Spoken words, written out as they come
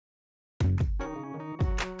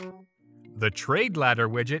The Trade Ladder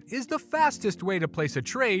widget is the fastest way to place a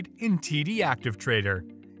trade in TD ActiveTrader.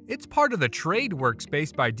 It's part of the Trade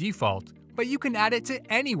workspace by default, but you can add it to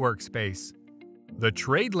any workspace. The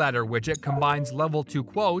Trade Ladder widget combines Level 2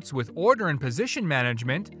 quotes with order and position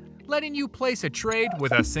management, letting you place a trade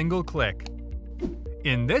with a single click.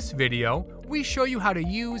 In this video, we show you how to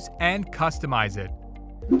use and customize it.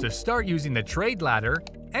 To start using the Trade Ladder,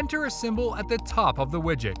 enter a symbol at the top of the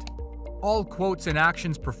widget. All quotes and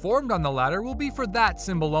actions performed on the ladder will be for that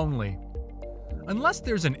symbol only. Unless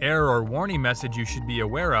there's an error or warning message you should be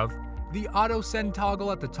aware of, the Auto Send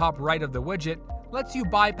toggle at the top right of the widget lets you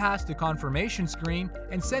bypass the confirmation screen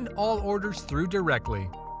and send all orders through directly.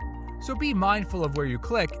 So be mindful of where you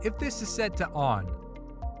click if this is set to on.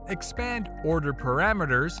 Expand Order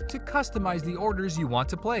Parameters to customize the orders you want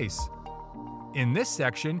to place. In this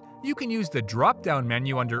section, you can use the drop-down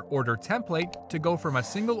menu under Order Template to go from a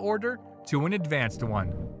single order to an advanced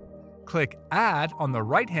one. Click Add on the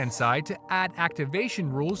right-hand side to add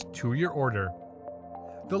activation rules to your order.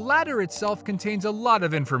 The ladder itself contains a lot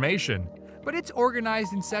of information, but it's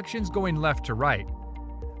organized in sections going left to right.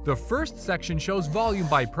 The first section shows volume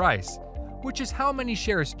by price, which is how many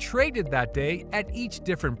shares traded that day at each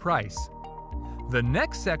different price. The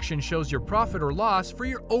next section shows your profit or loss for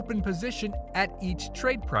your open position at each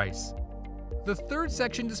trade price. The third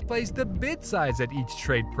section displays the bid size at each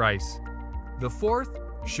trade price. The fourth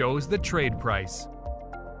shows the trade price.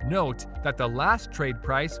 Note that the last trade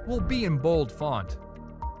price will be in bold font.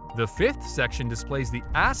 The fifth section displays the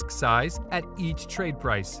ask size at each trade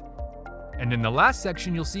price. And in the last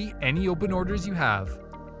section, you'll see any open orders you have.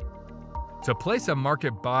 To place a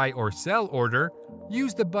market buy or sell order,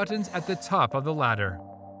 use the buttons at the top of the ladder.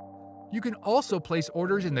 You can also place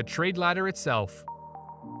orders in the Trade Ladder itself.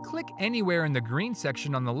 Click anywhere in the green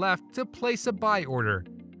section on the left to place a buy order,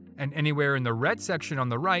 and anywhere in the red section on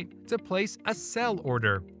the right to place a sell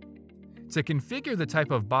order. To configure the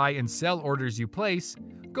type of buy and sell orders you place,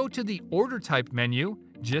 go to the Order Type menu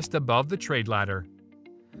just above the Trade Ladder.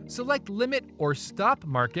 Select Limit or Stop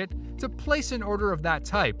Market to place an order of that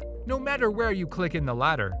type, no matter where you click in the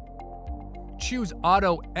ladder. Choose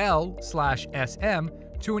Auto L/SM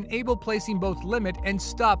to enable placing both limit and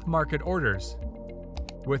stop market orders.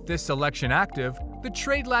 With this selection active, the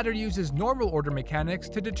Trade Ladder uses normal order mechanics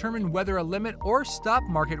to determine whether a limit or stop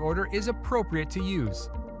market order is appropriate to use.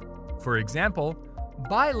 For example,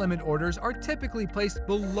 buy limit orders are typically placed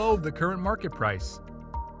below the current market price,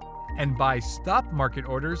 and buy stop market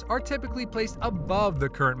orders are typically placed above the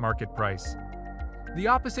current market price. The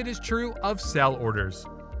opposite is true of sell orders.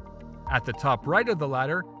 At the top right of the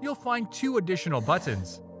ladder, you'll find two additional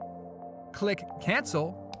buttons. Click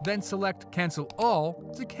Cancel, then select Cancel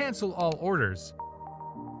All to cancel all orders.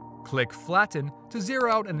 Click Flatten to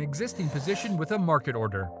zero out an existing position with a market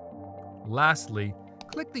order. Lastly,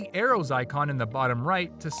 click the arrows icon in the bottom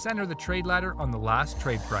right to center the trade ladder on the last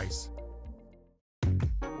trade price.